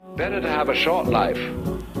Better to have a short life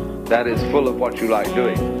that is full of what you like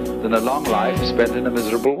doing than a long life spent in a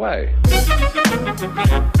miserable way.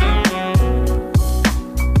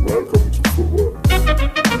 Welcome to Footwork.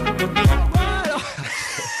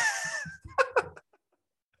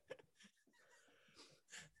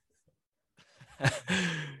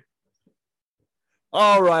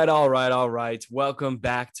 All right. Welcome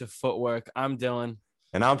back to Footwork. I'm Dylan.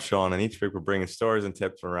 And I'm Sean, and each week we're bringing stories and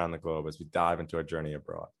tips from around the globe as we dive into our journey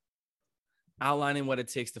abroad. Outlining what it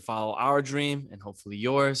takes to follow our dream and hopefully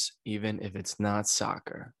yours, even if it's not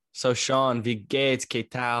soccer. So, Sean, wie geht's, que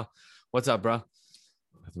tal? What's up, bro?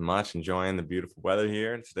 Nothing much. Enjoying the beautiful weather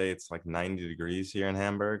here. Today it's like 90 degrees here in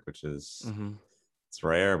Hamburg, which is it's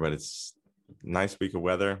rare, but it's a nice week of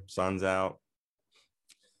weather. Sun's out.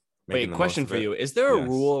 Wait, question for you. Is there a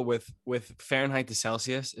rule with Fahrenheit to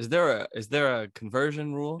Celsius? Is there a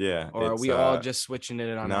conversion rule? Yeah. Or are we all just switching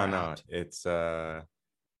it on? No. It's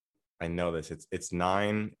I know this. It's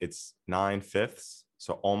 9/5.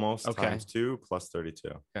 So almost times 2 plus 32.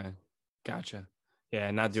 Okay. Gotcha. Yeah,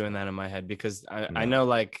 not doing that in my head because I know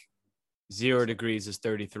like 0 degrees is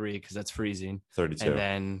 33 because that's freezing. 32. And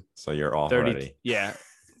then so you're off already. Yeah.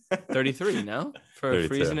 33, no? For 32.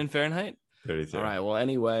 Freezing in Fahrenheit? 32. All right. Well,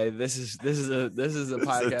 anyway, this is a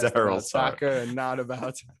podcast about soccer and not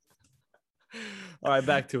about. All right,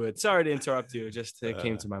 back to it. Sorry to interrupt you. Just it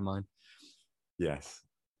came to my mind. Yes.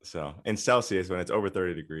 So in Celsius, when it's over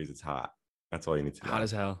 30 degrees, it's hot. That's all you need to know. Hot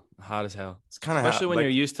as hell. It's kind of especially when you're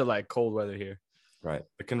used to like cold weather here. Right.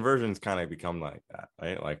 The conversions kind of become like that,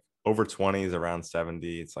 right? Like over 20s, around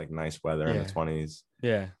 70. It's like nice weather in the 20s.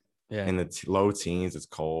 Yeah. Yeah. In the low teens, it's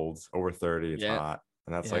cold. Over 30, it's hot.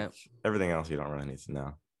 And that's like everything else you don't really need to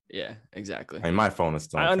know. Yeah, exactly. I mean, my phone is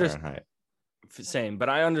still in Fahrenheit. Same, but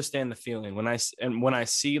I understand the feeling when I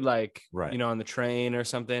see like, right. You know, on the train or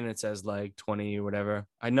something, it says like 20 or whatever.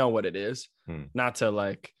 I know what it is. Not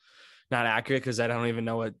accurate because I don't even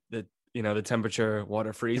know what the temperature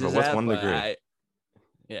water freezes. Yeah, what's at, 1 degree?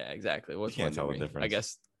 Yeah, exactly. What's you can't tell degree? the difference. I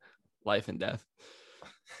guess life and death.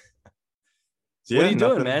 So what are you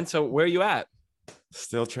doing, man? So where are you at?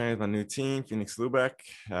 Still training with my new team, Phoenix Lubeck,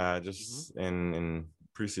 just in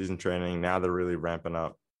preseason training. Now they're really ramping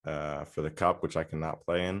up for the cup, which I cannot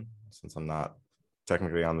play in since I'm not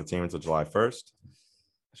technically on the team until July 1st.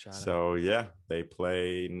 So yeah, they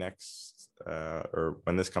play next or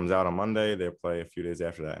when this comes out on Monday, they play a few days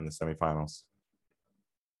after that in the semifinals.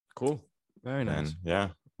 Cool. Very nice. And yeah,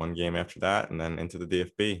 one game after that and then into the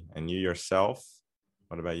DFB. And you yourself,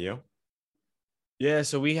 what about you? Yeah,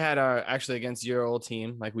 so we had our actually against your old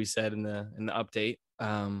team, like we said in the update.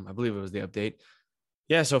 I believe it was the update.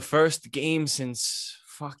 Yeah, so first game since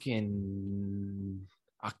fucking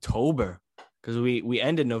October because we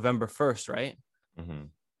ended November 1st, right? Mm-hmm.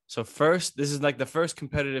 So first, this is like the first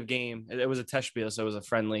competitive game. It was a Testspiel, so it was a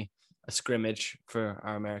scrimmage for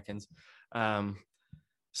our Americans.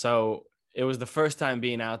 So it was the first time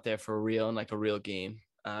being out there for real and like a real game.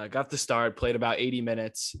 Got the start, played about 80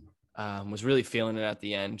 minutes. Was really feeling it at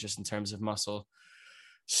the end just in terms of muscle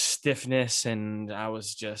stiffness, and I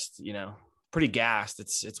was just pretty gassed.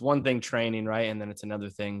 It's one thing training, right, and then it's another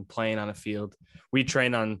thing playing on a field. We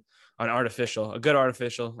train on artificial, a good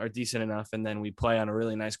artificial or decent enough, and then we play on a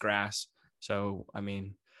really nice grass. So I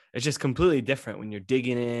mean, it's just completely different when you're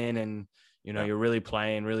digging in and you're really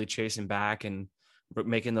playing, really chasing back and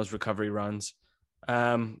making those recovery runs.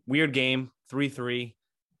 Weird game, 3-3.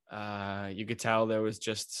 You could tell there was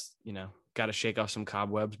just, got to shake off some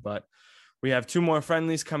cobwebs, but we have 2 more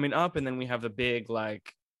friendlies coming up. And then we have the big,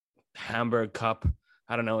 like Hamburg Cup.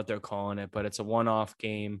 I don't know what they're calling it, but it's a one-off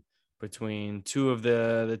game between 2 of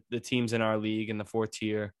the teams in our league in the 4th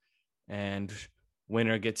tier, and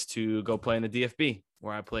winner gets to go play in the DFB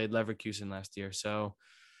where I played Leverkusen last year. So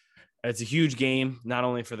it's a huge game, not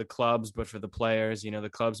only for the clubs, but for the players. The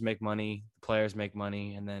clubs make money, the players make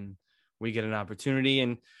money, and then we get an opportunity.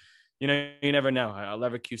 And you never know.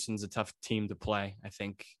 Leverkusen's a tough team to play. I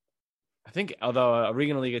think although a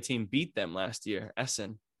Regionalliga team beat them last year,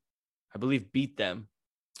 Essen, I believe beat them.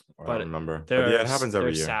 I don't remember. But it happens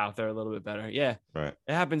every year. South, they're a little bit better. Yeah, right.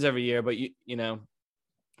 It happens every year. But in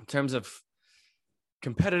terms of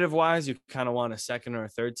competitive wise, you kind of want a 2nd or a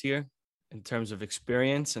 3rd tier in terms of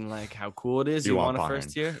experience and like how cool it is. You want a Bayern.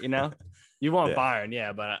 1st tier, You want Bayern,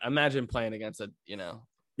 yeah. But imagine playing against a. Yeah,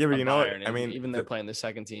 but Bayern, I mean, even they're playing the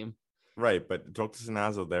 2nd team. Right, but Dr.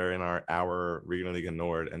 Nazel, they're in our Regionalliga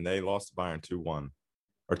Nord, and they lost to Bayern 2-1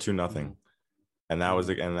 or 2-0, and that was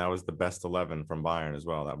the best 11 from Bayern as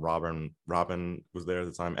well. That Robin was there at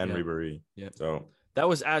the time, and Ribéry. Yeah. So that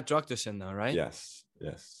was at Dr. though, right? Yes.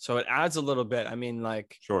 Yes. So it adds a little bit. I mean,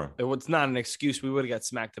 like, Sure. it's not an excuse. We would have got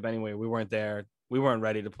smacked up anyway. We weren't there. We weren't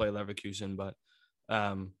ready to play Leverkusen. But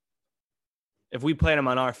if we played them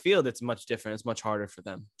on our field, it's much different. It's much harder for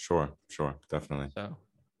them. Sure. Definitely. So,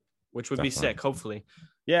 which would be Definitely. sick, hopefully.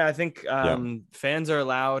 Yeah, I think fans are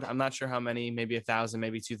allowed. I'm not sure how many, maybe 1,000,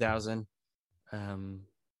 maybe 2,000.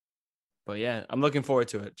 But yeah, I'm looking forward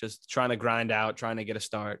to it. Just trying to grind out, trying to get a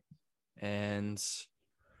start. And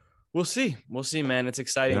we'll see. We'll see, man. It's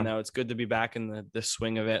exciting though. It's good to be back in the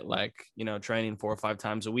swing of it, like, you know, training 4 or 5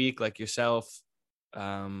 times a week, like yourself.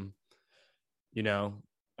 You know,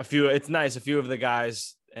 it's nice. A few of the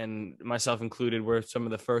guys, and myself included, were some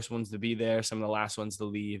of the first ones to be there, some of the last ones to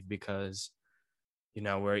leave, because, you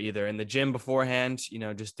know, we're either in the gym beforehand, you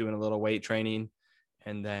know, just doing a little weight training.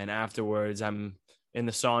 And then afterwards, I'm in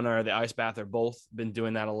the sauna or the ice bath, or both. Been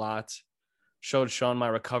doing that a lot. Showed Sean my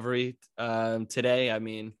recovery today. I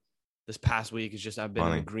mean, this past week is just, I've been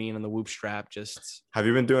in the green on the Whoop strap. Just have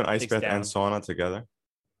you been doing ice bath and sauna together?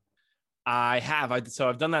 I have. So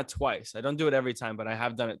I've done that twice. I don't do it every time, but I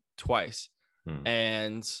have done it twice.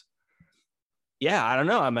 And yeah, I don't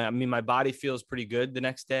know. I mean, my body feels pretty good the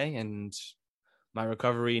next day, and my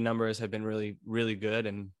recovery numbers have been really, really good.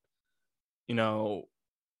 And, you know,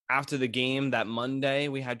 after the game that Monday,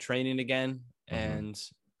 we had training again. And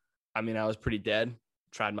I mean, I was pretty dead.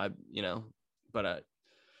 Tried my, you know, but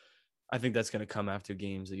I think that's going to come after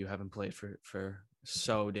games that you haven't played for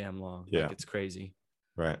so damn long. Yeah. Like, it's crazy.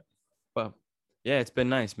 Right. But yeah, it's been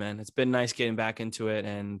nice, man. It's been nice getting back into it.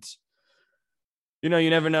 And, you know, you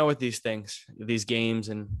never know with these things, these games,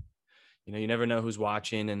 and, you know, you never know who's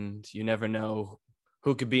watching, and you never know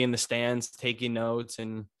who could be in the stands taking notes.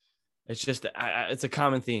 And it's just, it's a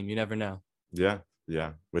common theme. You never know. Yeah.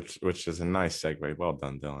 Yeah. Which is a nice segue. Well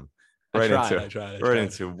done, Dylan. I tried.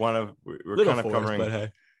 Into one of, we're kind of covering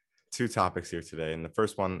 2 topics here today. And the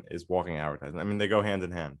first one is walking advertising. I mean, they go hand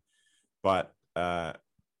in hand, but,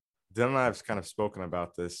 Dylan and I have kind of spoken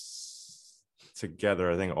about this together,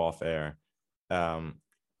 I think off air.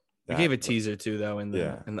 We gave a teaser too, though, in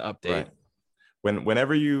the update. Right.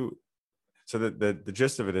 Whenever you, so the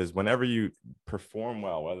gist of it is, whenever you perform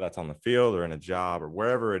well, whether that's on the field or in a job or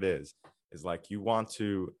wherever it is like you want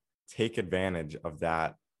to take advantage of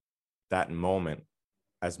that moment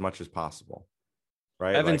as much as possible.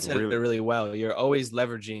 Right. Evan said it really well. You're always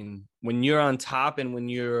leveraging when you're on top, and when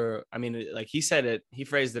you're, I mean, like he said it, he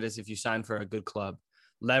phrased it as, if you sign for a good club,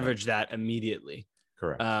 leverage that immediately.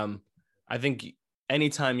 Correct. I think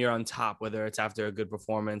anytime you're on top, whether it's after a good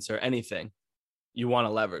performance or anything, you want to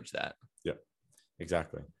leverage that. Yeah,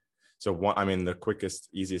 exactly. So the quickest,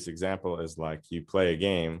 easiest example is, like, you play a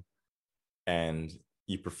game and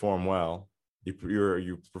you perform well.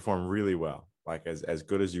 You perform really well, like as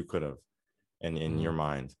good as you could have. And in your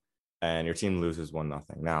mind, and your team loses 1-0.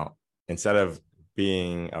 Now, instead of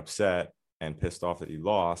being upset and pissed off that you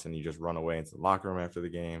lost, and you just run away into the locker room after the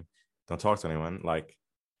game, don't talk to anyone. Like,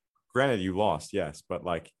 granted, you lost, yes, but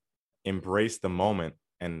like, embrace the moment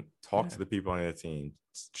and talk to the people on the other team,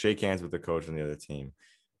 shake hands with the coach on the other team.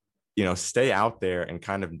 You know, stay out there, and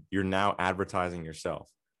kind of, you're now advertising yourself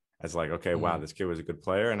as like, okay, wow, this kid was a good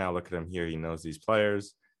player, and now look at him here. He knows these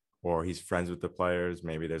players, or he's friends with the players.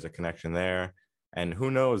 Maybe there's a connection there. And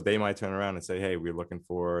who knows, they might turn around and say, hey, we're looking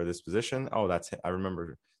for this position. Oh, that's it. I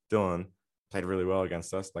remember Dylan played really well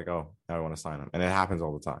against us. Like, oh, now I want to sign him. And it happens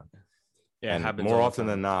all the time. Yeah, and it happens more often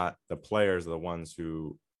than not, the players are the ones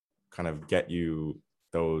who kind of get you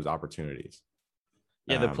those opportunities.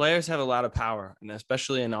 Yeah, the players have a lot of power, and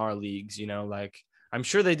especially in our leagues, you know, like, I'm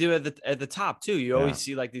sure they do at the top too. You always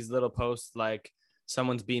see like these little posts, like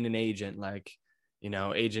someone's being an agent, like, you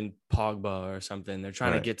know, Agent Pogba or something. They're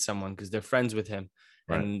trying to get someone because they're friends with him,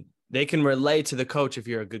 and they can relate to the coach if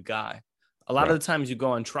you're a good guy. A lot of the times you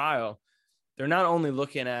go on trial, they're not only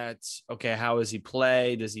looking at, okay, how does he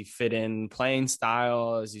play? Does he fit in playing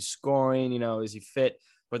style? Is he scoring? You know, is he fit?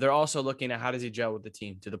 But they're also looking at, how does he gel with the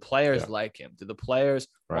team? Do the players like him? Do the players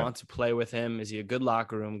want to play with him? Is he a good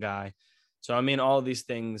locker room guy? So, I mean, all these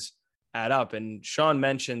things add up. And Sean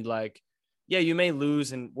mentioned, like, yeah, you may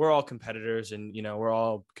lose, and we're all competitors, and, you know, we're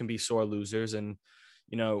all can be sore losers. And,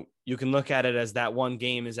 you know, you can look at it as that one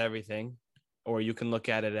game is everything, or you can look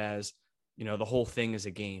at it as, you know, the whole thing is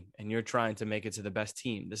a game, and you're trying to make it to the best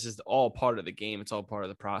team. This is all part of the game. It's all part of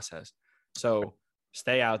the process. So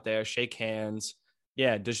stay out there, shake hands.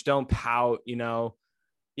 Yeah, just don't pout, you know.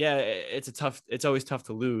 Yeah, it's always tough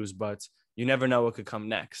to lose, but you never know what could come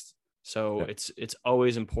next. So it's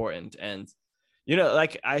always important. And, you know,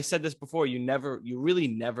 like I said this before, you really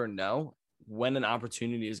never know when an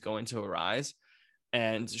opportunity is going to arise.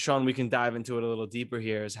 And Sean, we can dive into it a little deeper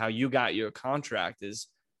here, is how you got your contract. Is,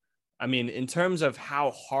 I mean, in terms of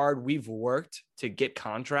how hard we've worked to get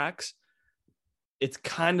contracts, it's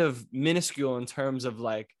kind of minuscule in terms of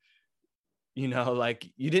like, you know, like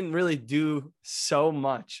you didn't really do so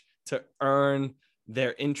much to earn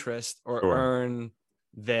their interest or Sure. earn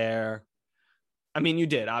their, I mean, you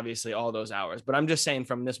did obviously all those hours, but I'm just saying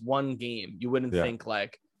from this one game, you wouldn't Yeah. think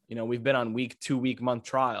like, you know, we've been on 2 week month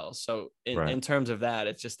trials. So Right. in terms of that,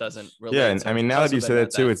 it just doesn't relate. Yeah, and So I mean, it's now that also you been say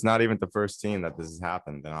that too, that- it's not even the first team that this has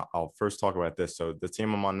happened. And I'll first talk about this. So the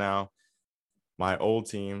team I'm on now, my old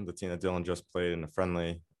team, the team that Dylan just played in a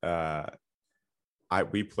friendly,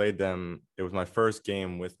 we played them. It was my first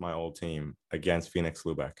game with my old team against Phoenix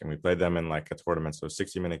Lubeck, and we played them in like a tournament, so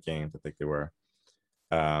 60-minute games, I think they were.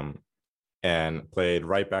 And played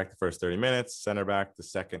right back the first 30 minutes, center back the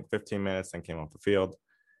second 15 minutes, then came off the field.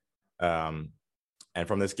 And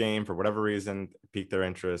from this game, for whatever reason, piqued their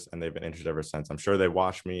interest, and they've been interested ever since. I'm sure they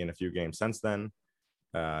watched me in a few games since then,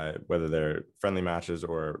 whether they're friendly matches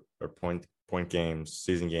or point games,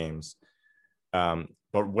 season games.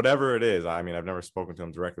 But whatever it is, I mean, I've never spoken to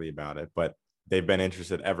them directly about it, but they've been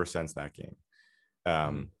interested ever since that game.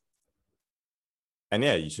 And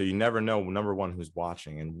yeah, so you never know, number one, who's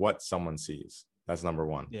watching and what someone sees. That's number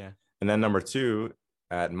one. Yeah. And then number two,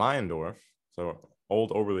 at Meyendorf, so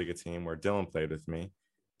old Oberliga team where Dylan played with me,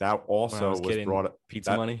 that also was brought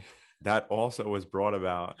pizza money. That also was brought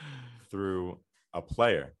about through a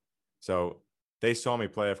player. So they saw me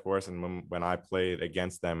play, of course, and when I played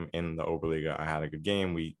against them in the Oberliga, I had a good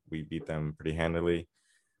game. We beat them pretty handily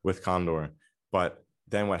with Condor. But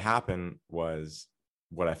then what happened was,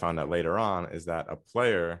 what I found out later on is that a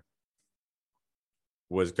player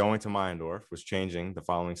was going to Meyendorf, was changing the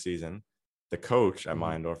following season. The coach at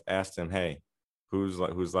Meyendorf asked him, "Hey, who's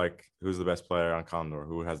the best player on Condor?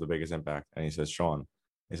 Who has the biggest impact?" And he says, "Sean."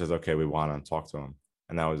 He says, "Okay, we want to talk to him,"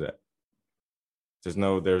 and that was it. There's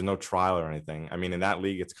no trial or anything. I mean, in that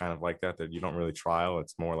league, it's kind of like that you don't really trial.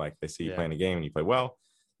 It's more like they see you playing a game and you play well,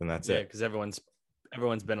 then that's it. Yeah, because everyone's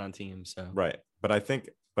been on teams, so right. But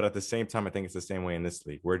at the same time, I think it's the same way in this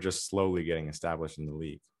league. We're just slowly getting established in the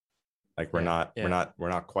league. Like we're not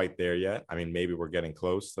quite there yet. I mean, maybe we're getting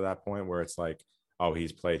close to that point where it's like, oh,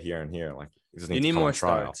 he's played here and here. Like you need more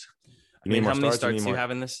starts. How many starts do you have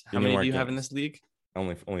in this? How many do you have in this league?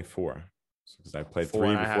 Only 4. Because I played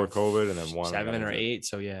 3 before COVID and then 1 7 or 8.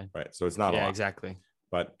 So yeah. Right. So it's not a lot. Exactly.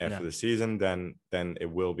 But after the season, then it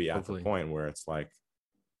will be at the point where it's like,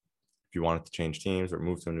 if you wanted to change teams or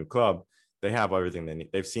move to a new club, they have everything they need.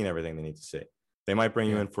 They've seen everything they need to see. They might bring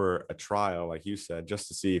you in for a trial, like you said, just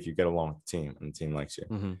to see if you get along with the team and the team likes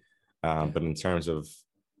you. But in terms of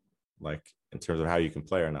how you can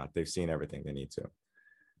play or not, they've seen everything they need to.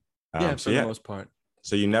 For the most part.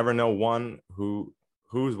 So you never know, one,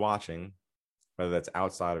 who's watching, whether that's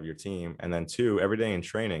outside of your team, and then 2, every day in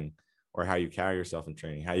training, or how you carry yourself in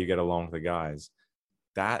training, how you get along with the guys,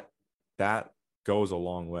 that goes a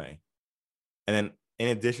long way. And then in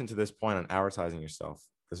addition to this point on advertising yourself,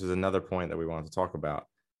 this is another point that we wanted to talk about.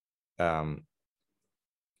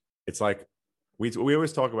 It's like we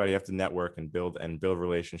always talk about, you have to network and build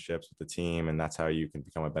relationships with the team, and that's how you can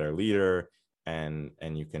become a better leader and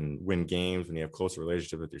you can win games when you have closer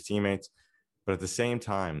relationships with your teammates. But at the same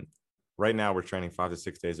time, right now we're training 5 to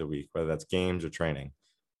 6 days a week, whether that's games or training.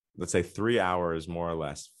 Let's say 3 hours more or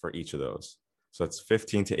less for each of those. So it's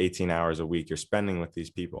 15 to 18 hours a week you're spending with these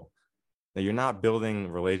people. Now, you're not building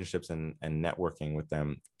relationships and networking with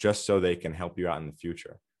them just so they can help you out in the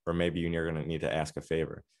future, or maybe you're going to need to ask a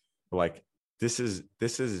favor. But like, this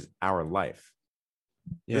is our life.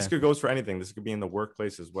 Yeah. This goes for anything. This could be in the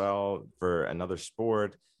workplace as well, for another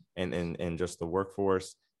sport, and just the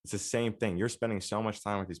workforce. It's the same thing. You're spending so much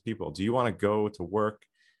time with these people. Do you want to go to work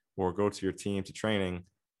or go to your team to training,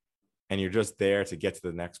 and you're just there to get to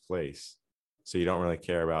the next place, so you don't really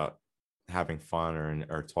care about having fun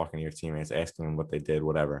or talking to your teammates, asking them what they did,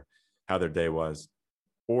 whatever, how their day was?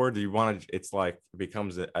 Or do you want to, it's like, it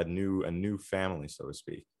becomes a new family, so to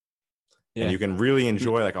speak. Yeah. And you can really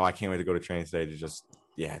enjoy, like, oh, I can't wait to go to training today to just,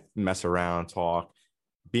 mess around, talk,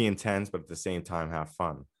 be intense, but at the same time, have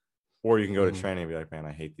fun. Or you can go to training and be like, man,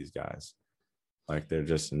 I hate these guys. Like, they're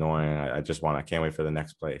just annoying. I can't wait for the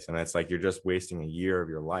next place. And it's like, you're just wasting a year of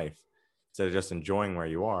your life instead of just enjoying where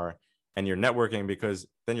you are. And you're networking, because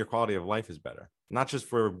then your quality of life is better, not just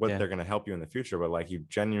for what they're going to help you in the future, but like, you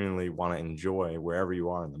genuinely want to enjoy wherever you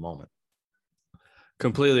are in the moment.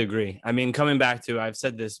 Completely agree. I mean, coming back to, I've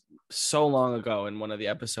said this so long ago in one of the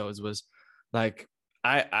episodes, was like,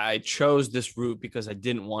 I chose this route because I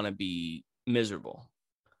didn't want to be miserable.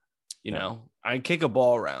 You know, I kick a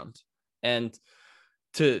ball around, and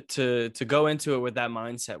to go into it with that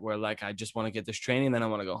mindset where like I just want to get this training, then I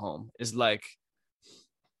want to go home is like,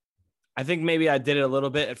 I think maybe I did it a little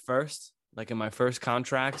bit at first, like in my first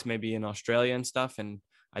contract, maybe in Australia and stuff, and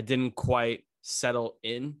I didn't quite settle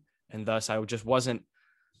in, and thus I wasn't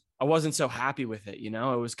so happy with it. It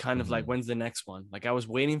was kind of like, when's the next one? Like I was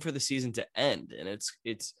waiting for the season to end, and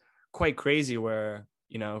it's quite crazy where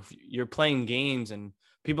if you're playing games and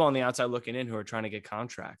people on the outside looking in who are trying to get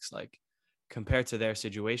contracts, like compared to their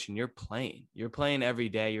situation, you're playing every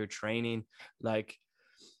day, you're training. Like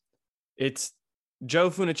it's Joe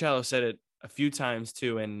Funicello said it a few times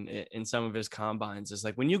too in some of his combines. Is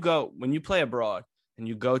like when you play abroad and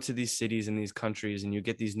you go to these cities and these countries and you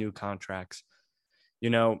get these new contracts,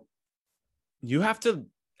 you have to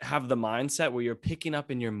have the mindset where you're picking up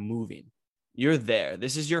and you're moving. You're there.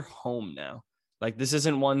 This is your home now. Like this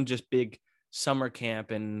isn't one just big summer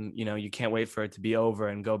camp and you can't wait for it to be over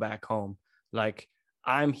and go back home. Like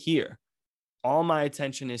I'm here. All my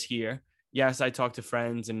attention is here. Yes, I talk to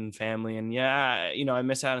friends and family, and I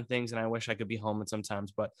miss out on things and I wish I could be home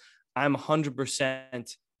sometimes, but I'm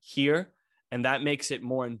 100% here, and that makes it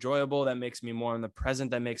more enjoyable. That makes me more in the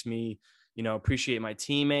present. That makes me, appreciate my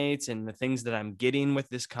teammates and the things that I'm getting with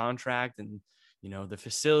this contract and, the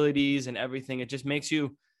facilities and everything. It just makes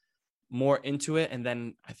you more into it. And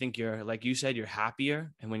then I think you're, like you said, you're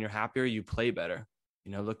happier. And when you're happier, you play better,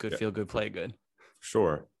 look good, feel good, play good.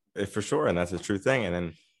 Sure. For sure. And that's a true thing. And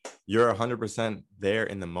then you're 100% there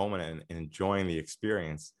in the moment and enjoying the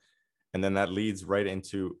experience. And then that leads right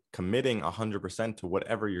into committing 100% to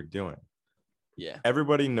whatever you're doing. Yeah.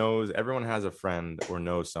 Everyone has a friend or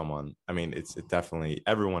knows someone. I mean, it definitely,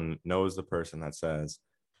 everyone knows the person that says,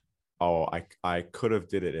 oh, I could have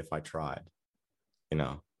did it if I tried,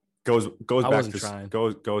 goes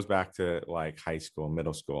back to like high school,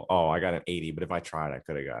 middle school. Oh, I got an 80, but if I tried, I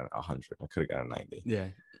could have got 100. I could have got a 90. Yeah.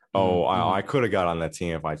 Oh, I could have got on that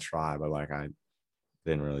team if I tried, but like I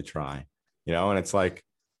didn't really try, and it's like,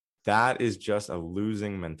 that is just a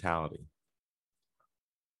losing mentality.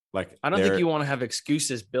 Like I don't think you want to have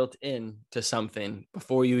excuses built in to something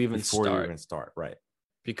before you even start. Right.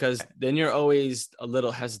 Because then you're always a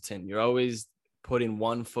little hesitant. You're always putting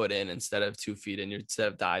 1 foot in instead of 2 feet in, instead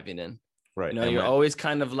of diving in. Right. You're always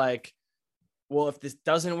kind of like, well, if this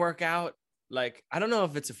doesn't work out, like, I don't know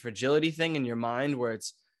if it's a fragility thing in your mind where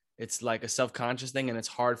it's like a self-conscious thing and it's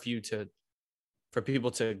hard for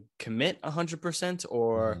people to commit 100%,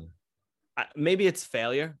 or maybe it's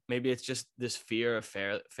failure. Maybe it's just this fear of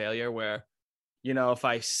failure where, if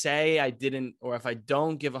I say I didn't, or if I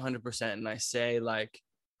don't give 100% and I say like,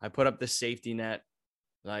 I put up the safety net,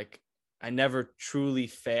 like I never truly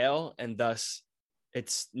fail. And thus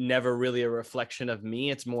it's never really a reflection of me.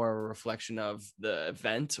 It's more a reflection of the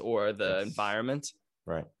event or the environment.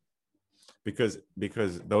 Right. Because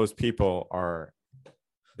those people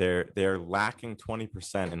they're lacking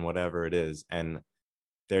 20% in whatever it is. And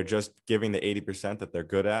they're just giving the 80% that they're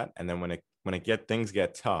good at. And then when things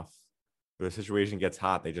get tough, the situation gets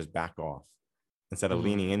hot, they just back off instead of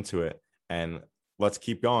leaning into it. And let's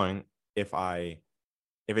keep going. If the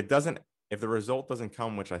result doesn't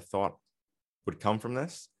come, which I thought would come from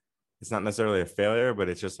this, it's not necessarily a failure, but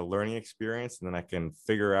it's just a learning experience. And then I can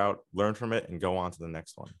learn from it and go on to the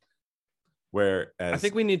next one. Whereas I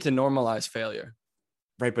think we need to normalize failure.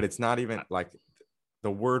 Right. But it's not even like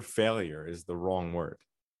the word failure is the wrong word.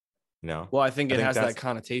 Well, I think it has that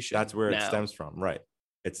connotation. That's where it stems from. Right.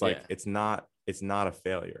 It's like, it's not a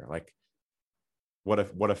failure. Like what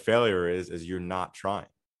a failure is you're not trying.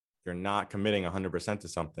 You're not committing 100% to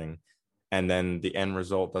something. And then the end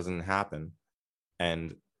result doesn't happen.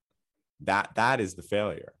 And that is the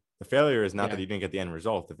failure. The failure is not that you didn't get the end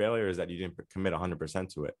result. The failure is that you didn't commit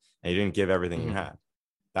 100% to it and you didn't give everything you had.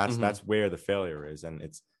 That's where the failure is. And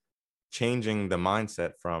it's changing the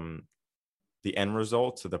mindset from the end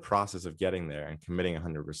result to the process of getting there and committing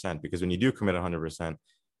 100%. Because when you do commit 100%,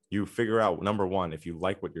 you figure out, number one, if you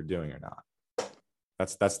like what you're doing or not.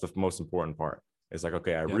 That's the most important part. It's like,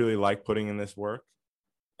 okay, I really like putting in this work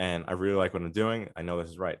and I really like what I'm doing. I know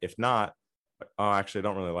this is right. If not, oh, actually, I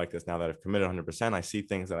don't really like this now that I've committed 100%. I see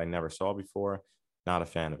things that I never saw before. Not a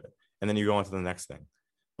fan of it. And then you go on to the next thing.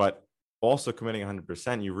 But also committing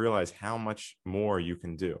 100%, you realize how much more you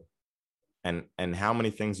can do. And how many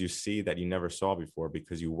things you see that you never saw before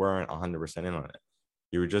because you weren't 100% in on it.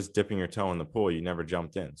 You were just dipping your toe in the pool. You never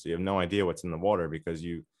jumped in. So you have no idea what's in the water because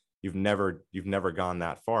you've never gone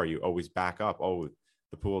that far. You always back up. Oh,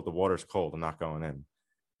 the water's cold. I'm not going in.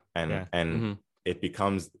 And it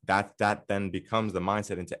becomes that then becomes the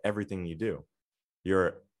mindset into everything you do.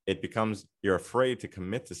 You're afraid to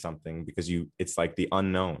commit to something because it's like the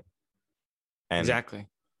unknown. And Exactly.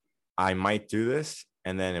 I might do this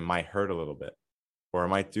and then it might hurt a little bit, or I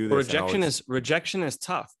might do Well, this. rejection is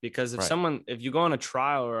tough, because Right. if you go on a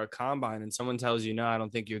trial or a combine and someone tells you, no, I don't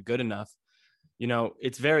think you're good enough,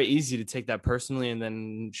 it's very easy to take that personally. And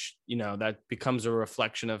then, that becomes a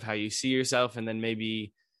reflection of how you see yourself. And then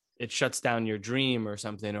maybe it shuts down your dream or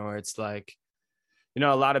something. Or it's like,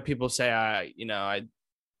 a lot of people say, I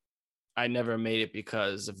never made it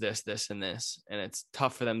because of this, this, and this. And it's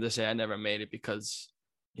tough for them to say, I never made it because,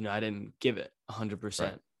 I didn't give it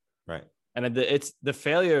 100%. Right. And it's the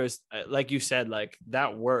failures, like you said, like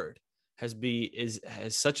that word has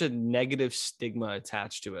such a negative stigma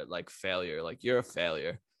attached to it. Like failure, like you're a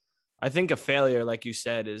failure. I think a failure, like you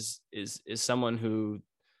said, is someone who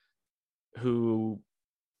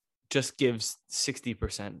just gives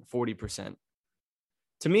 60%, 40%.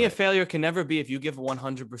 To me, a failure can never be if you give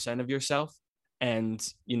 100% of yourself and,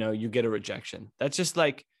 you get a rejection. That's just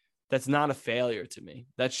like, that's not a failure to me.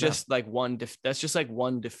 That's just like one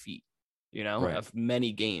defeat, of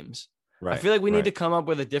many games. Right. I feel like we need to come up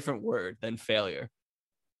with a different word than failure.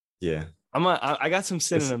 Yeah. I got some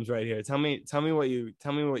synonyms right here. Tell me what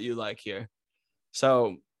you like here.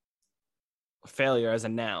 So failure as a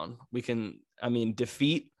noun,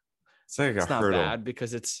 defeat. It's like it's not hurdle. bad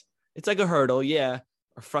because it's like a hurdle. Yeah.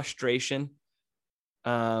 Or frustration.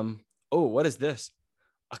 What is this?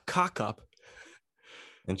 A cock up.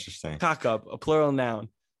 Interesting. Cock up, a plural noun.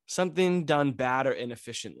 Something done bad or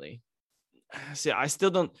inefficiently. See, I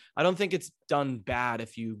don't think it's done bad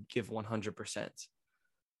if you give 100%.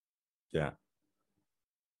 Yeah.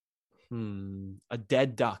 A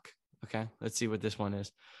dead duck. Okay, let's see what this one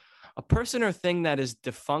is. A person or thing that is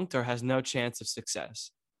defunct or has no chance of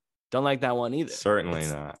success. Don't like that one either. Certainly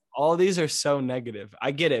not. All these are so negative.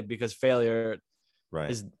 I get it, because failure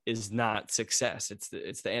is not success. It's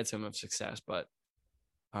the anthem of success. But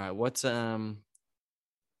all right, what's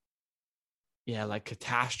like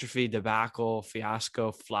catastrophe, debacle,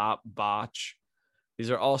 fiasco, flop, botch. These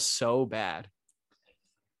are all so bad.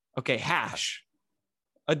 Okay, hash.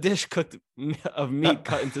 A dish cooked of meat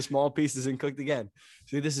cut into small pieces and cooked again.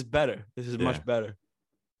 See, this is better. This is much better.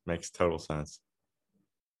 Makes total sense.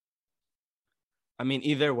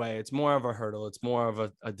 Either way, it's more of a hurdle. It's more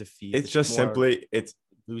of a defeat. It's just simply, it's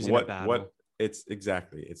losing a battle. It's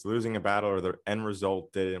losing a battle, or the end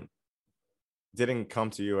result didn't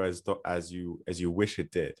come to you as you wish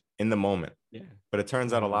it did in the moment. Yeah. But it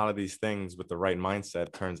turns out a lot of these things with the right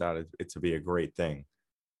mindset turns out it to be a great thing.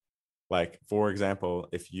 Like, for example,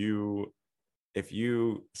 if you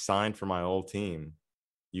signed for my old team,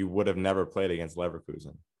 you would have never played against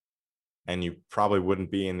Leverkusen. And you probably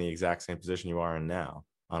wouldn't be in the exact same position you are in now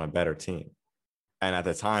on a better team. And at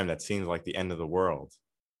the time, that seems like the end of the world.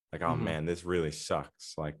 Like, oh man, this really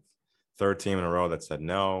sucks. Like, third team in a row that said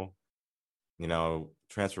no.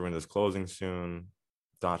 Transfer window's closing soon.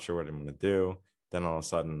 Not sure what I'm going to do. Then all of a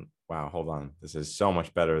sudden, wow, hold on. This is so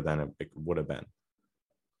much better than it would have been.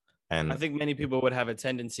 And I think many people would have a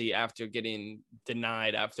tendency after getting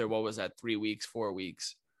denied after, 3 weeks, 4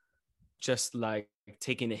 weeks, just like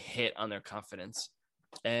taking a hit on their confidence.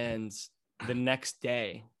 And the next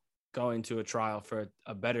day going to a trial for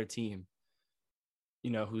a better team,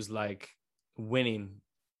 who's like winning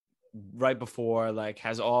right before, like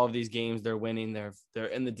has all of these games they're winning. They're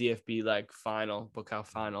in the DFB like final, Pokal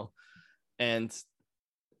final. And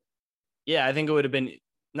yeah, I think it would have been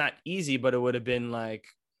not easy, but it would have been like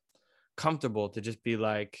comfortable to just be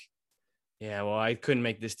like, yeah, well, I couldn't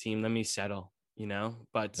make this team. Let me settle,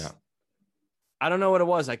 but I don't know what it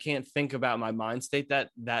was. I can't think about my mind state that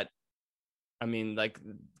like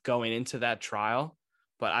going into that trial,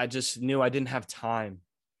 but I just knew I didn't have time.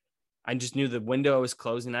 I just knew the window was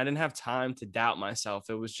closing. I didn't have time to doubt myself.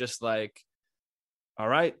 It was just like, all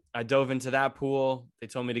right, I dove into that pool. They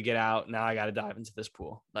told me to get out. Now I got to dive into this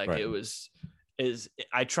pool. Like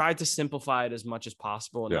I tried to simplify it as much as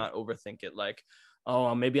possible and not overthink it. Like,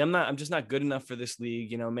 oh, maybe I'm just not good enough for this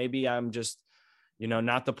league. Maybe I'm just,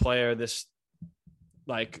 not the player this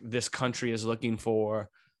country is looking for.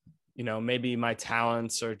 Maybe my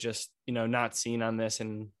talents are just, not seen on this.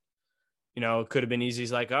 And, it could have been easy.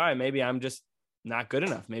 It's like, all right, maybe I'm just not good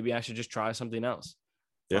enough. Maybe I should just try something else.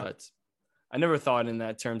 Yeah. But I never thought in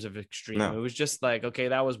that terms of extreme. No. It was just like, okay,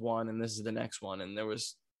 that was one and this is the next one. And there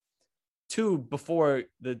was two before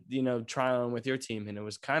the, trialing with your team. And it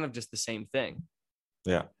was kind of just the same thing.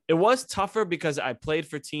 Yeah. It was tougher because I played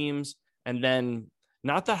for teams, and then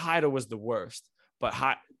not that Haida was the worst, but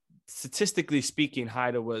statistically speaking,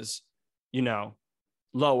 Haida was,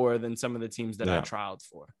 lower than some of the teams that I trialed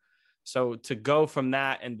for. So to go from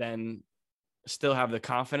that and then still have the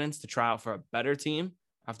confidence to try out for a better team,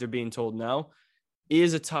 after being told no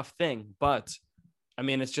is a tough thing. But I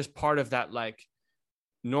mean, it's just part of that, like,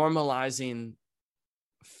 normalizing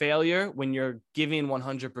failure when you're giving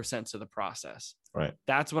 100% to the process. Right.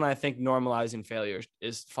 That's when I think normalizing failure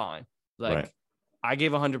is fine. Like, Right. I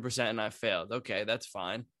gave 100% and I failed. Okay, that's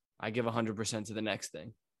fine. I give 100% to the next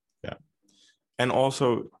thing. Yeah. And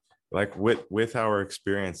also, like, with our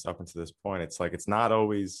experience up until this point, it's like, it's not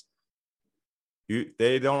always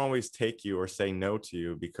they don't always take you or say no to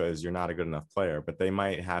you because you're not a good enough player, but they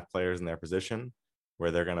might have players in their position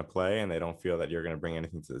where they're going to play and they don't feel that you're going to bring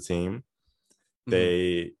anything to the team.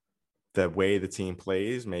 The way the team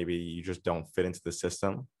plays, maybe you just don't fit into the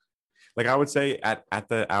system. Like, I would say at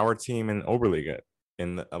our team in Oberliga,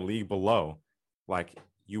 in a league below, like,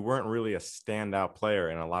 you weren't really a standout player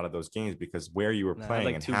in a lot of those games because where you were playing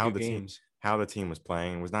like and how the team was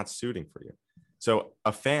playing was not suiting for you. So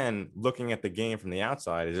a fan looking at the game from the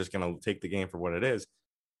outside is just going to take the game for what it is.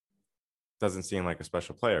 Doesn't seem like a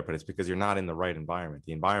special player, but it's because you're not in the right environment.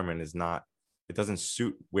 The environment is not, it doesn't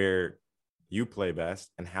suit where you play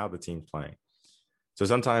best and how the team's playing. So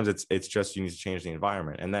sometimes it's just, you need to change the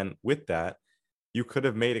environment. And then with that, you could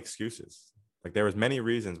have made excuses. Like, there was many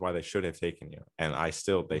reasons why they should have taken you. And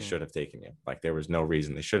they should have taken you. Like, there was no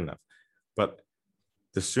reason they shouldn't have. But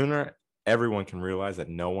the sooner everyone can realize that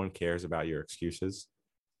no one cares about your excuses,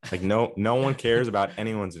 like no one cares about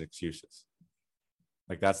anyone's excuses.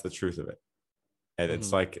 Like, that's the truth of it. And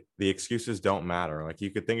it's like, the excuses don't matter. Like,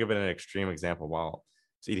 you could think of it in an extreme example. While I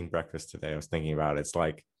was eating breakfast today, I was thinking about it. It's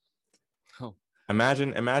like,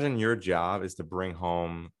 imagine your job is to bring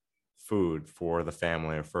home food for the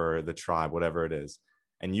family or for the tribe, whatever it is,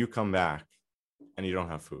 and you come back and you don't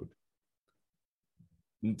have food.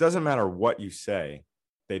 It doesn't matter what you say,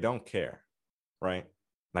 they don't care, right?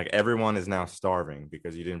 Like, everyone is now starving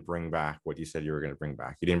because you didn't bring back what you said you were going to bring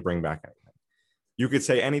back. You didn't bring back anything. You could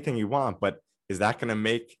say anything you want, but is that going to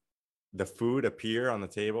make the food appear on the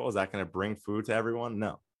table? Is that going to bring food to everyone?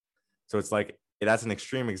 No. So it's like, that's an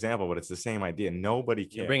extreme example, but it's the same idea. Nobody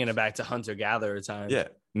cares. You're bringing it back to hunter-gatherer time. Yeah.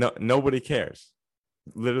 Nobody cares.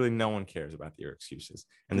 Literally no one cares about your excuses.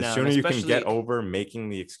 And the sooner you can get over making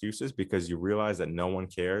the excuses because you realize that no one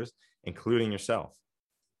cares, including yourself.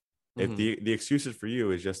 If the excuses for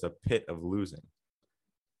you is just a pit of losing.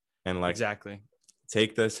 And like, exactly,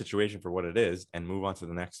 take the situation for what it is and move on to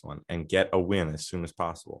the next one and get a win as soon as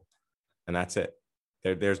possible. And that's it.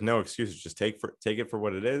 There's no excuses. Just take it for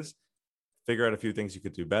what it is. Figure out a few things you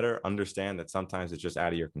could do better. Understand that sometimes it's just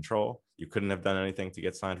out of your control. You couldn't have done anything to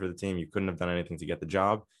get signed for the team. You couldn't have done anything to get the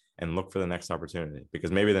job, and look for the next opportunity, because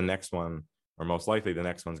maybe the next one, or most likely the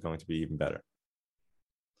next one's going to be even better.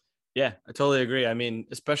 Yeah, I totally agree. I mean,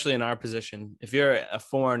 especially in our position, if you're a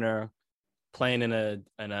foreigner playing in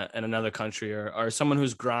another country, or someone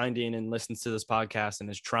who's grinding and listens to this podcast and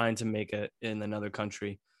is trying to make it in another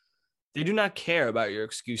country, they do not care about your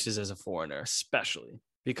excuses as a foreigner, especially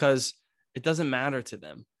because it doesn't matter to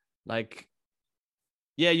them. Like,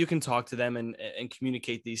 yeah, you can talk to them and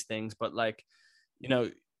communicate these things, but like, you know,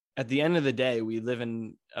 at the end of the day, we live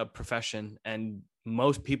in a profession, and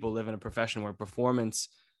most people live in a profession where performance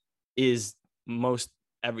is most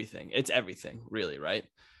everything. It's everything, really, right?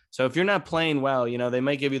 So if you're not playing well, you know, they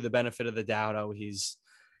might give you the benefit of the doubt. Oh, he's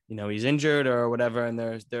injured or whatever. And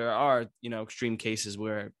there are, you know, extreme cases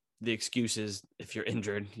where the excuse is, if you're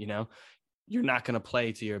injured, you know, you're not going to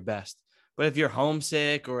play to your best. But if you're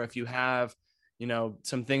homesick, or if you have, you know,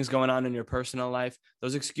 some things going on in your personal life,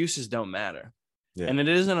 those excuses don't matter. Yeah. And it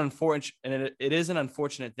is an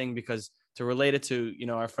unfortunate thing, because to relate it to, you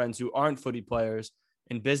know, our friends who aren't footy players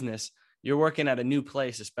in business, you're working at a new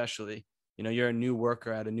place, especially, you know, you're a new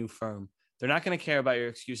worker at a new firm. They're not going to care about your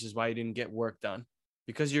excuses why you didn't get work done,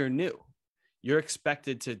 because you're new. You're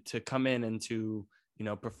expected to come in and to, you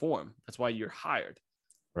know, perform. That's why you're hired.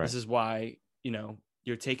 Right. This is why, you know,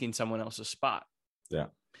 you're taking someone else's spot. Yeah.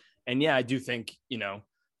 And yeah, I do think, you know,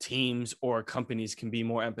 teams or companies can be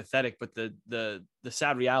more empathetic, but the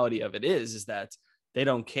sad reality of it is that they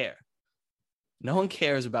don't care. No one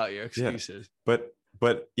cares about your excuses. Yeah.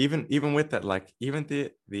 But even with that, like, even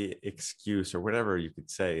the excuse or whatever you could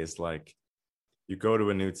say is like, you go to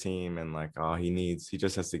a new team and like, oh, he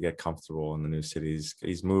just has to get comfortable in the new city.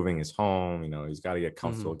 He's moving his home, you know, he's got to get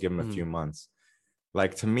comfortable, give him a few months.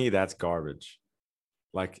 Like, to me, that's garbage.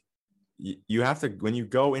 Like, you have to, when you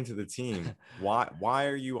go into the team, why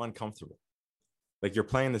are you uncomfortable? Like, you're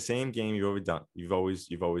playing the same game you've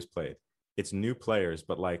always played. It's new players,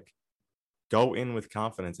 but like, go in with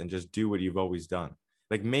confidence and just do what you've always done.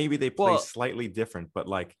 Like, maybe they play slightly different, but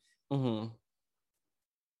like, I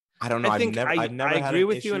don't know. I agree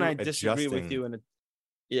with you, and I disagree with you.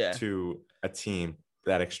 To a team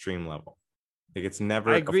that extreme level. Like it's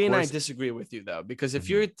never. I agree, of and I course, disagree with you though, because if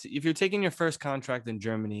Mhm. you're taking your first contract in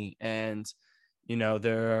Germany and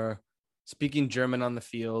they're speaking German on the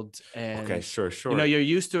field, Okay, and sure, you're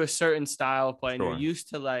used to a certain style of play, and you're sure. used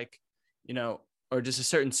to like or just a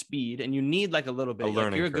certain speed, and you need like a little A bit, like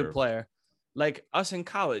learning you're a good curve. player, like us in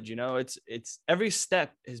college. It's every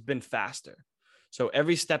step has been faster. So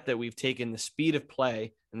every step that we've taken, the speed of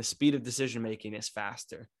play and the speed of decision making is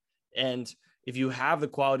faster. And if you have the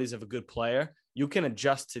qualities of a good player, you can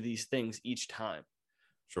adjust to these things each time.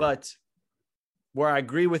 Sure. But where I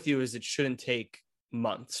agree with you is it shouldn't take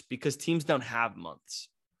months, because teams don't have months.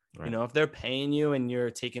 Right. If they're paying you and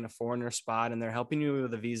you're taking a foreigner spot and they're helping you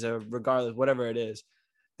with a visa, regardless, whatever it is,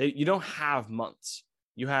 you don't have months.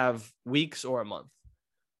 You have weeks or a month.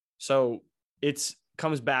 So it's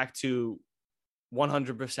comes back to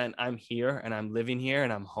 100%. I'm here and I'm living here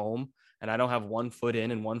and I'm home, and I don't have one foot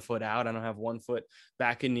in and one foot out. I don't have one foot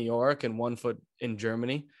back in New York and one foot in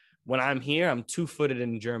Germany. When I'm here, I'm 2-footed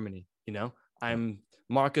in Germany. I'm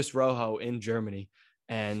Marcus Rojo in Germany,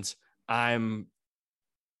 and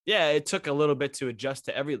it took a little bit to adjust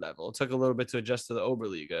to every level. It took a little bit to adjust to the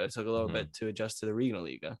Oberliga. It took a little bit to adjust to the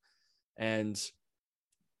Regionalliga. And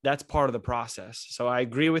that's part of the process. So I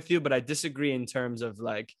agree with you, but I disagree in terms of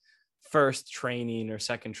like first training or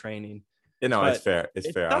second training. It's But fair.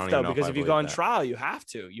 It's fair. I tough don't even though, know if because I if you go believe on that. trial, you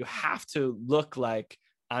have to look like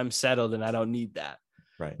I'm settled and I don't need that.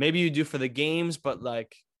 Right. Maybe you do for the games, but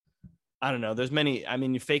like, I don't know. There's many,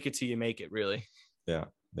 you fake it till you make it, really. Yeah.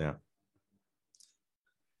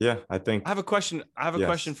 I think I have a question. Yes.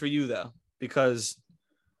 Question for you though, because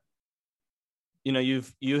you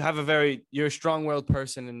have you're a strong-willed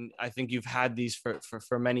person, and I think you've had these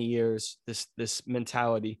for many years, this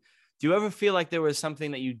mentality. Do you ever feel like there was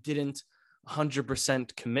something that you didn't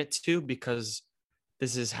 100% commit to, because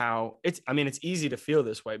this is how it's easy to feel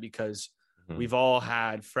this way, because we've all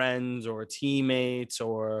had friends or teammates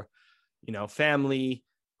or family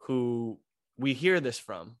who we hear this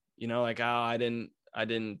from, like, oh, I didn't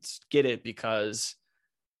get it because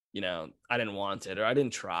I didn't want it, or I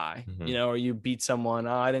didn't try, or you beat someone.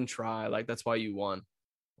 Oh, I didn't try. Like, that's why you won.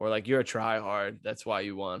 Or like, you're a try hard. That's why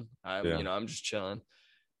you won. I'm just chilling.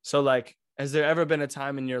 So like, has there ever been a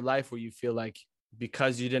time in your life where you feel like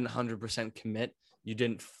because you didn't 100% commit, you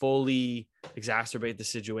didn't fully exacerbate the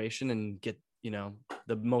situation and get,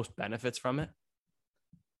 the most benefits from it?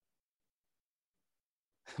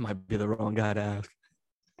 Might be the wrong guy to ask.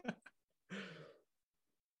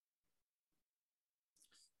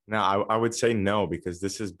 No, I would say no, because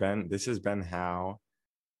this has been how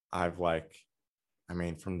I've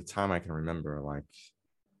from the time I can remember, like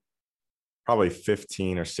probably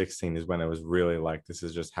 15 or 16 is when it was really like, this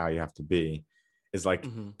is just how you have to be. Is like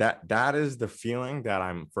that is the feeling that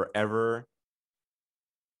I'm forever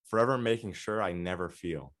making sure I never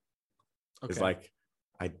feel. Okay. It's like,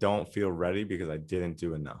 I don't feel ready because I didn't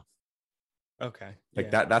do enough. Okay.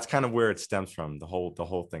 Like that's kind of where it stems from, the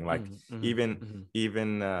whole thing. Like even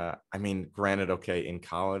granted, okay, in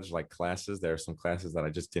college, like classes, there are some classes that I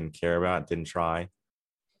just didn't care about, didn't try,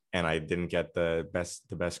 and I didn't get the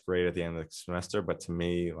best grade at the end of the semester. But to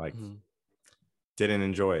me, like, didn't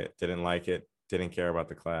enjoy it, didn't like it, didn't care about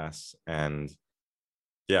the class. And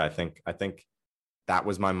I think that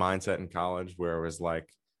was my mindset in college, where it was like,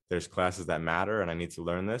 there's classes that matter and I need to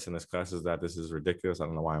learn this, and there's classes that this is ridiculous, I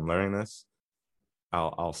don't know why I'm learning this.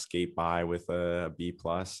 I'll skate by with a B+,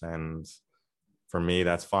 and for me,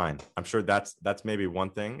 that's fine. I'm sure that's maybe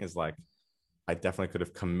one thing, is like, I definitely could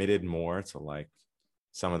have committed more to like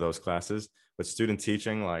some of those classes. But student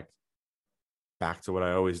teaching, like, back to what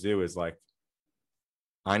I always do, is like,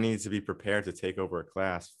 I need to be prepared to take over a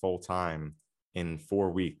class full time in 4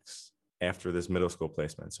 weeks after this middle school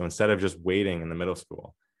placement. So instead of just waiting in the middle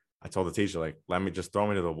school, I told the teacher, like, let me just throw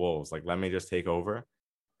me to the wolves. Like, let me just take over.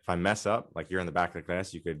 If I mess up, like, you're in the back of the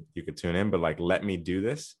class, you could tune in, but like, let me do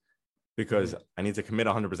this, because I need to commit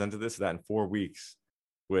 100% to this, so that in 4 weeks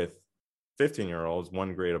with 15-year-olds,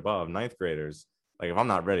 1 grade above, 9th graders, like, if I'm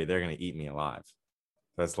not ready, they're going to eat me alive.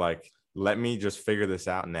 So it's like, let me just figure this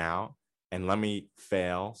out now, and let me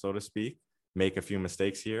fail, so to speak, make a few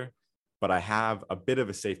mistakes here, but I have a bit of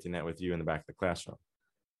a safety net with you in the back of the classroom,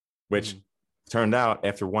 which turned out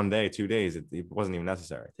after 1 day, 2 days, it wasn't even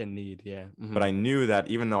necessary. Didn't need, yeah. But I knew that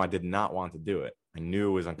even though I did not want to do it, I knew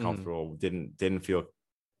it was uncomfortable, didn't feel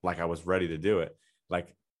like I was ready to do it.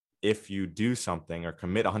 Like, if you do something or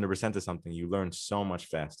commit 100% to something, you learn so much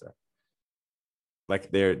faster.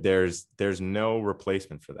 Like, there's no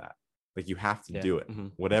replacement for that. Like, you have to do it,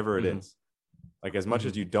 whatever it is. Like, as much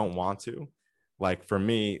as you don't want to, like, for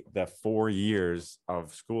me, the 4 years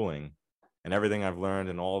of schooling and everything I've learned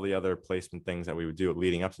and all the other placement things that we would do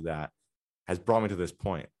leading up to that has brought me to this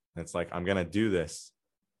point. And it's like, I'm going to do this.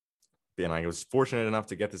 And I was fortunate enough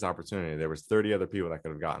to get this opportunity. There was 30 other people that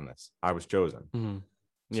could have gotten this. I was chosen. Mm-hmm.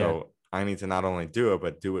 Yeah. So I need to not only do it,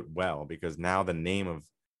 but do it well, because now the name of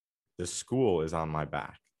the school is on my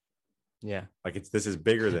back. Yeah. Like this is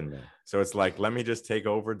bigger than me. So it's like, let me just take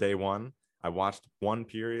over day one. I watched one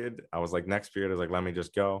period. I was like, next period, I was like, let me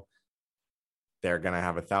just go. They're going to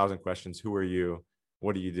have 1,000 questions. Who are you?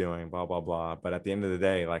 What are you doing? Blah, blah, blah. But at the end of the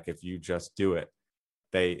day, like if you just do it,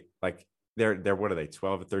 they like, they're what are they,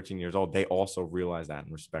 12 or 13 years old? They also realize that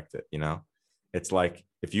and respect it. You know, it's like,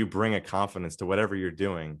 if you bring a confidence to whatever you're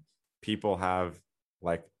doing, people have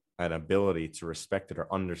like an ability to respect it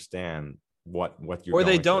or understand what you're, or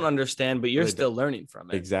they don't through. Understand, but you're still learning from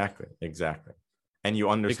it. Exactly. And you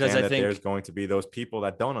understand that there's going to be those people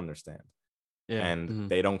that don't understand, and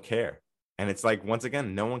they don't care. And it's like, once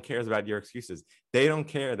again, no one cares about your excuses. They don't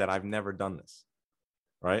care that I've never done this.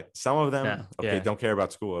 Right. Some of them, don't care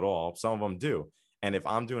about school at all. Some of them do. And if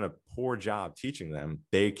I'm doing a poor job teaching them,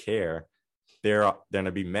 they care. They're going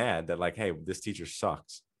to be mad that like, hey, this teacher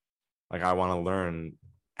sucks. Like, I want to learn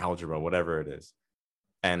algebra, whatever it is.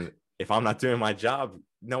 And if I'm not doing my job,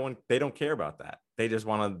 they don't care about that. They just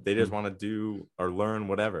want to do or learn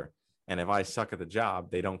whatever. And if I suck at the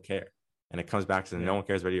job, they don't care. And it comes back to no one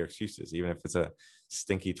cares about your excuses, even if it's a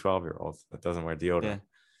stinky 12-year-old that doesn't wear deodorant.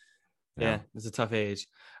 Yeah, it's a tough age.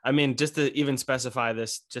 I mean, just to even specify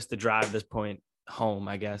this, just to drive this point home,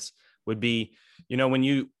 I guess, would be, when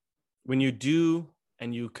you do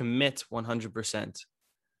and you commit 100%,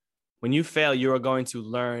 when you fail, you are going to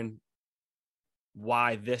learn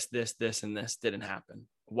why this, and this didn't happen,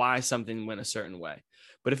 why something went a certain way.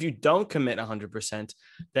 But if you don't commit 100%,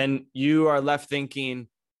 then you are left thinking,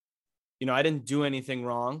 I didn't do anything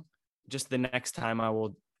wrong. Just the next time I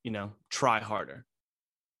will, try harder.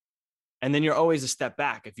 And then you're always a step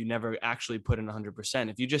back if you never actually put in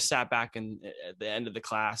 100%. If you just sat back at the end of the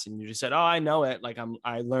class and you just said, oh, I know it, like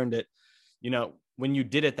I learned it, when you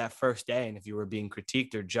did it that first day, and if you were being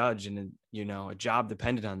critiqued or judged and, a job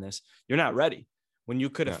depended on this, you're not ready. When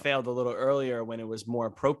you could have failed a little earlier when it was more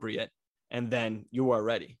appropriate, and then you are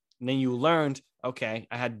ready. And then you learned, okay,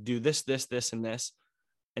 I had to do this, and this,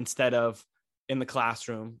 instead of in the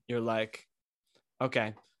classroom, you're like,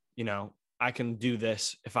 okay, I can do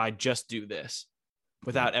this if I just do this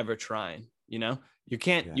without ever trying. You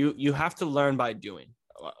can't, you have to learn by doing.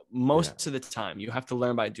 Most of the time you have to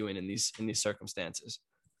learn by doing in these circumstances.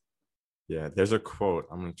 Yeah, there's a quote.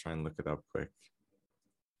 I'm going to try and look it up quick.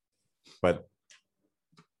 But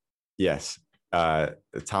yes,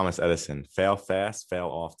 Thomas Edison, fail fast, fail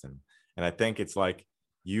often. And I think it's like,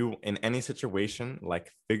 you in any situation,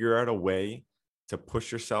 like, figure out a way to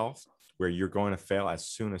push yourself where you're going to fail as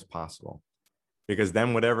soon as possible. Because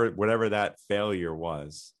then whatever that failure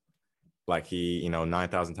was, like he,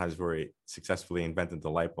 9,000 times before he successfully invented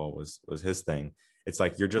the light bulb was his thing. It's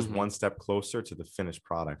like, you're just one step closer to the finished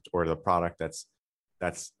product, or the product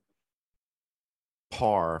that's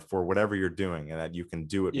par for whatever you're doing, and that you can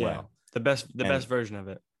do it well. The best version of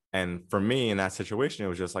it. And for me in that situation, it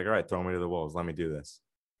was just like, all right, throw me to the wolves. Let me do this.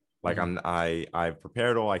 Like I've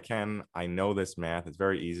prepared all I can. I know this math. It's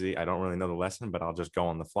very easy. I don't really know the lesson, but I'll just go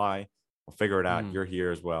on the fly. I'll figure it out. You're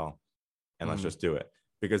here as well. And let's just do it.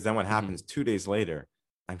 Because then what happens 2 days later,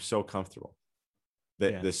 I'm so comfortable.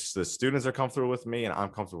 The students are comfortable with me and I'm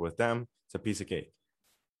comfortable with them. It's a piece of cake.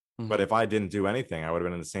 But if I didn't do anything, I would have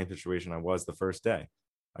been in the same situation I was the first day.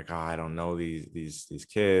 Like, I don't know these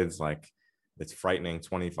kids. Like, it's frightening.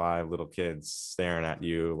 25 little kids staring at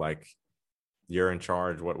you. Like, you're in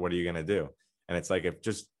charge. What are you going to do? And it's like,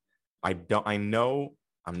 I know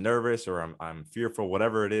I'm nervous or I'm fearful,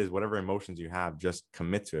 whatever it is, whatever emotions you have, just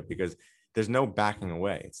commit to it, because there's no backing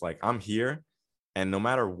away. It's like, I'm here, and no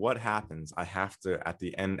matter what happens, I have to, at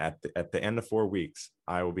the end of 4 weeks,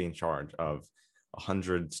 I will be in charge of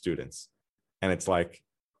 100 students. And it's like,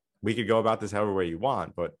 we could go about this however way you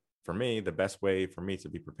want, but for me, the best way for me to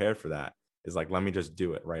be prepared for that is like, let me just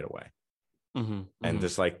do it right away. And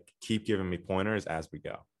just like keep giving me pointers as we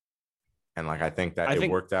go. And like, I think it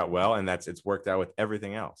worked out well, and it's worked out with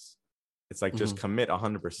everything else. It's like, just commit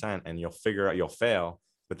 100% and you'll figure out, you'll fail,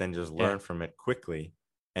 but then just learn from it quickly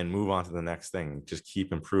and move on to the next thing. Just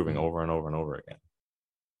keep improving over and over and over again.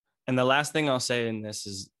 And the last thing I'll say in this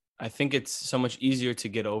is, I think it's so much easier to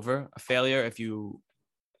get over a failure if you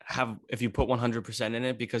put 100% in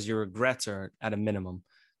it, because your regrets are at a minimum.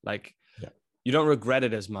 Like, you don't regret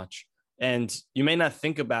it as much. And you may not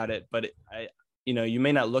think about it, but you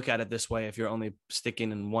may not look at it this way if you're only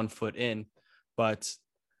sticking in 1 foot in, but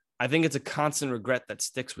I think it's a constant regret that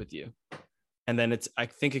sticks with you. And then I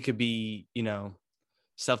think it could be,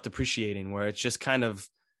 self-depreciating, where it's just kind of,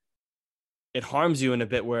 it harms you in a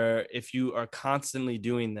bit, where if you are constantly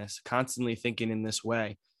doing this, constantly thinking in this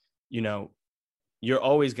way, you're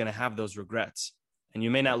always going to have those regrets. And you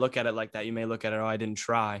may not look at it like that. You may look at it, oh, I didn't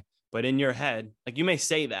try. But in your head, like, you may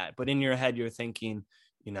say that, but in your head, you're thinking,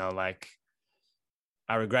 like,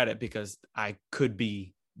 I regret it because I could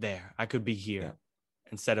be there. I could be here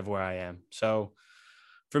instead of where I am. So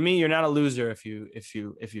for me, you're not a loser if you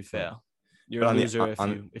fail. You're a loser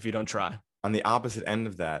if you don't try. On the opposite end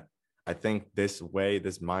of that, I think this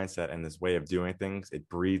mindset and this way of doing things, it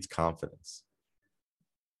breeds confidence.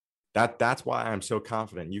 That's why I'm so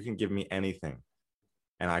confident. You can give me anything,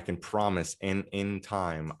 and I can promise in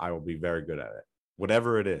time I will be very good at it,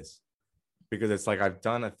 whatever it is, because it's like I've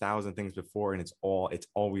done 1,000 things before, and it's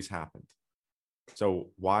always happened. So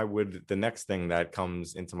why would the next thing that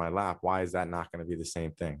comes into my lap, why is that not going to be the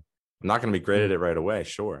same thing? I'm not going to be great at it right away,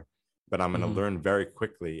 sure, but I'm going to learn very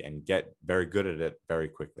quickly and get very good at it very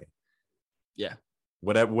quickly. Yeah.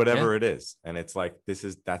 Whatever it is. And it's like,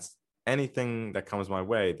 that's anything that comes my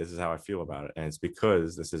way. This is how I feel about it. And it's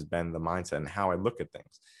because this has been the mindset and how I look at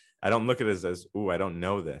things. I don't look at it as, ooh, I don't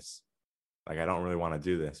know this. Like, I don't really want to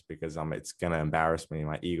do this because it's going to embarrass me.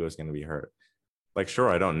 My ego is going to be hurt. Like, sure,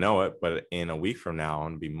 I don't know it, but in a week from now, I'm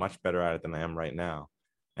going to be much better at it than I am right now.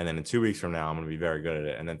 And then in 2 weeks from now, I'm going to be very good at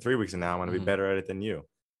it. And then 3 weeks from now, I'm going to be better at it than you.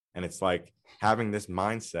 And it's like, having this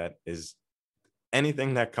mindset is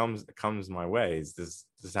anything that comes my way is this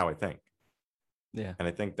is how I think. Yeah. And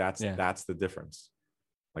I think that's the difference.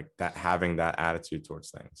 Like, that, having that attitude towards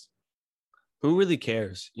things. Who really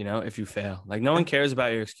cares, if you fail? Like, no one cares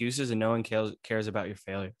about your excuses, and no one cares about your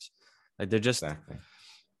failures. Like, they're just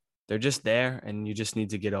there, and you just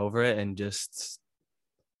need to get over it and just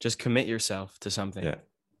commit yourself to something. Yeah.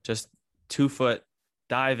 Just 2 foot,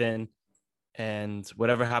 dive in, and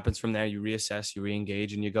whatever happens from there, you reassess, you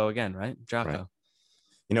re-engage, and you go again, right? Jocko. Right.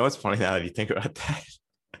 You know what's funny now that you think about that?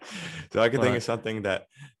 So I can think of something that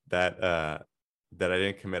I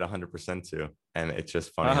didn't commit 100% to, and it's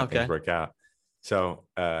just funny how things work out. So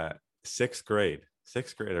sixth grade, I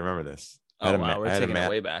remember this. We're taking it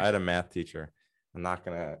way back. I had a math teacher. In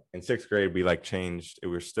 6th grade, we changed. We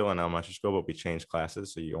were still in elementary school, but we changed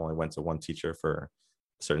classes. So you only went to one teacher for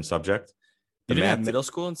a certain subject. You didn't have middle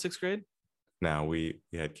school in 6th grade? No, we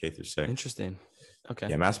had K through 6. Interesting. Okay.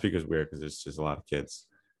 Yeah, math speaker is weird because there's just a lot of kids.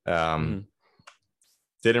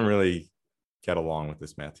 Didn't really get along with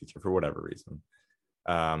this math teacher for whatever reason.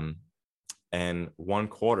 And one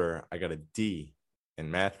quarter, I got a D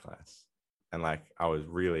in math class. And I was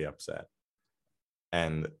really upset.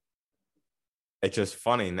 And it's just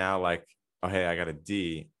funny now, oh, hey, I got a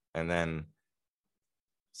D. And then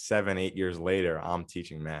 7-8 years later, I'm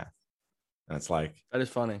teaching math. And it's like, that is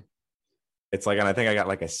funny. It's like, and I think I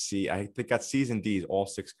got a C. I think got C's and D's all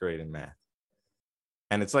 6th grade in math.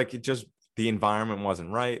 And it's like, the environment wasn't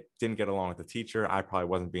right. Didn't get along with the teacher. I probably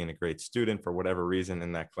wasn't being a great student for whatever reason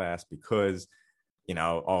in that class because,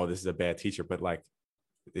 oh, this is a bad teacher. But the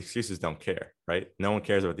excuses don't care, right? No one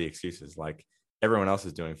cares about the excuses. Everyone else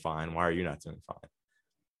is doing fine. Why are you not doing fine?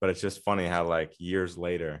 But it's just funny how years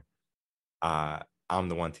later, I'm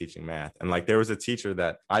the one teaching math. And there was a teacher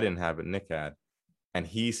that I didn't have, but Nick had. And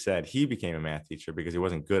he said he became a math teacher because he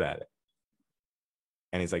wasn't good at it.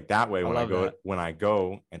 And he's like, that way, when I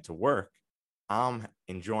go into work, I'm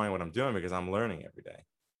enjoying what I'm doing because I'm learning every day.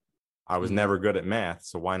 I was never good at math,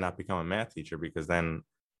 so why not become a math teacher? Because then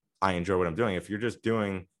I enjoy what I'm doing. If you're just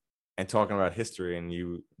doing and talking about history and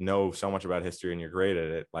you know so much about history and you're great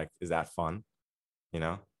at it, is that fun?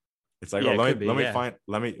 It's like, well,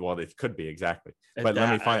 it could be exactly. But let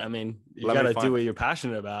me find. I mean, you gotta do what you're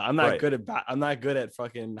passionate about. I'm not good at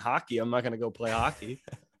fucking hockey. I'm not gonna go play hockey.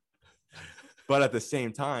 But at the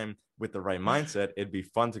same time, with the right mindset, it'd be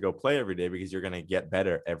fun to go play every day because you're gonna get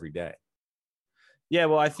better every day. Yeah,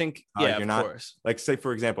 well, I think of course. Say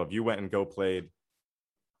for example, if you went and go played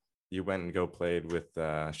with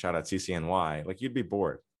shout out CCNY, you'd be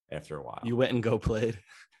bored after a while. You went and go played.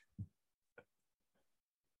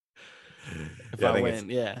 It's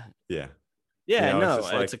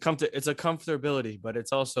a comfortability, but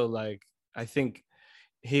it's also I think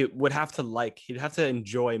he'd have to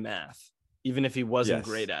enjoy math, even if he wasn't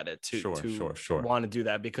great at it, to want to do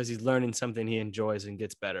that because he's learning something he enjoys and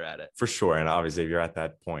gets better at it. For sure. And obviously, if you're at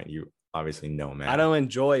that point, you obviously know math. I don't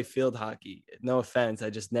enjoy field hockey. No offense,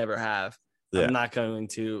 I just never have. Yeah. I'm not going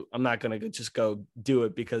to just go do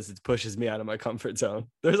it because it pushes me out of my comfort zone.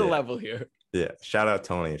 There's a level here. Yeah. Shout out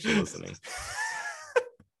Tony if you're listening.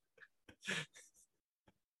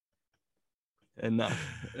 Enough.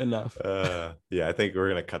 Yeah, I think we're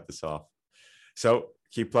gonna cut this off. So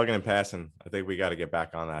keep plugging and passing. I think we got to get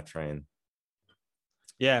back on that train.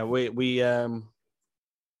 Yeah, we've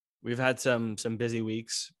had some busy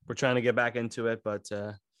weeks. We're trying to get back into it, but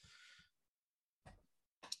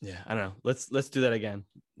yeah, I don't know. Let's do that again.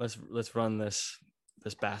 Let's run this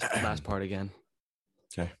last part again.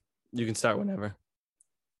 Okay. You can start whenever.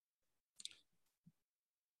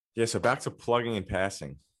 Yeah, so back to plugging and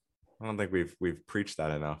passing. I don't think we've preached that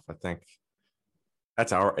enough. I think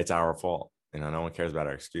it's our fault. No one cares about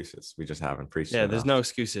our excuses. We just haven't preached. Yeah, enough. there's no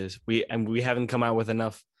excuses. We haven't come out with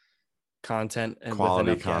enough content and quality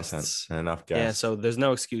with enough content guests. and enough guests. Yeah, so there's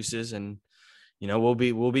no excuses, and we'll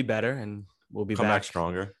be better, and we'll be come back back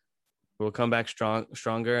stronger. We'll come back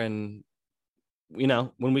stronger, and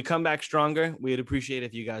when we come back stronger, we'd appreciate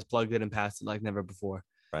if you guys plugged it and passed it like never before.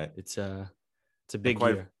 Right. It's a big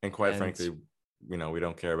year, and quite frankly, we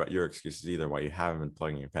don't care about your excuses either. Why you haven't been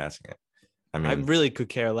plugging and passing it? I mean, I really could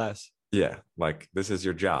care less. Yeah, like this is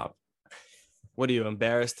your job. What are you,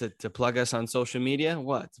 embarrassed to plug us on social media?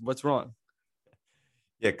 What's wrong?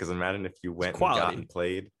 Yeah, because imagine if you went and got and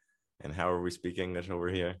played, and how are we speaking English over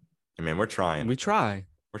here? I mean, we're trying. We try.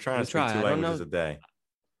 We're trying to speak 2 languages a day.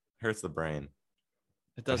 Hurts the brain.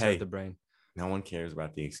 It does hurt the brain. No one cares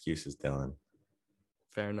about the excuses, Dylan.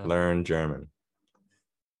 Fair enough. Learn German.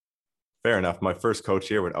 Fair enough. My first coach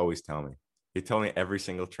here would always tell me. He'd tell me every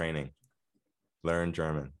single training, learn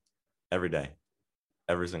German. Every day.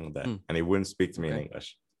 Every single day. And he wouldn't speak to me in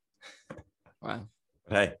English. Wow.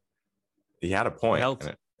 But hey, he had a point. It helped.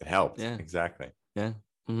 It helped. Yeah. Exactly. Yeah.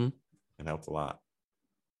 Mm-hmm. It helped a lot.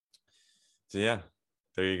 So yeah,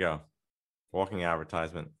 there you go. Walking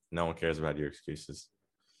advertisement. No one cares about your excuses.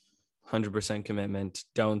 100% commitment.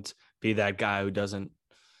 Don't be that guy who doesn't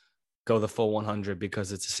go the full 100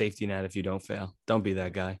 because it's a safety net if you don't fail. Don't be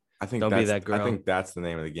that guy. Don't be that girl. I think that's the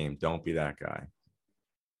name of the game. Don't be that guy.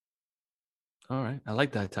 All right. I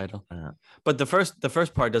like that title. But the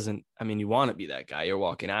first part doesn't, you want to be that guy. You're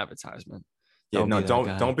walking advertisement. Don't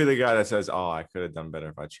be the guy that says, "Oh, I could have done better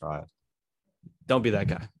if I tried." Don't be that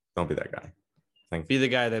guy. Don't be that guy. Be the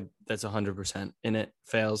guy that's 100% in it,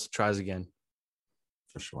 fails, tries again.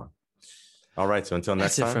 For sure. All right. So until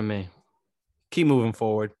next time. That's it from me. Keep moving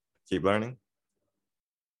forward. Keep learning.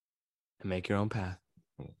 And make your own path.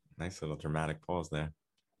 Nice little dramatic pause there.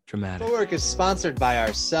 Dramatic. Footwork is sponsored by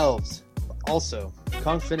ourselves. Also,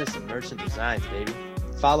 Kong Fitness and Merchant Designs, baby.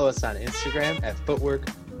 Follow us on Instagram at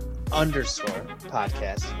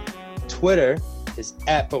footwork_podcast. Twitter is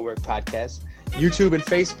at Footwork Podcast. YouTube and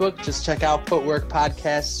Facebook, just check out Footwork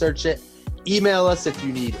Podcast, search it. Email us if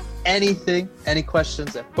you need anything, any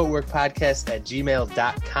questions at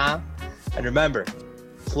footworkpodcast@gmail.com. And remember,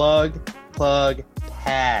 plug,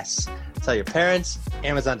 pass. Tell your parents,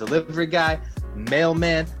 Amazon delivery guy,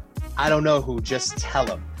 mailman, I don't know who, just tell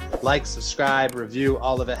them. Like, subscribe, review,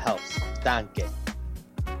 all of it helps. Danke.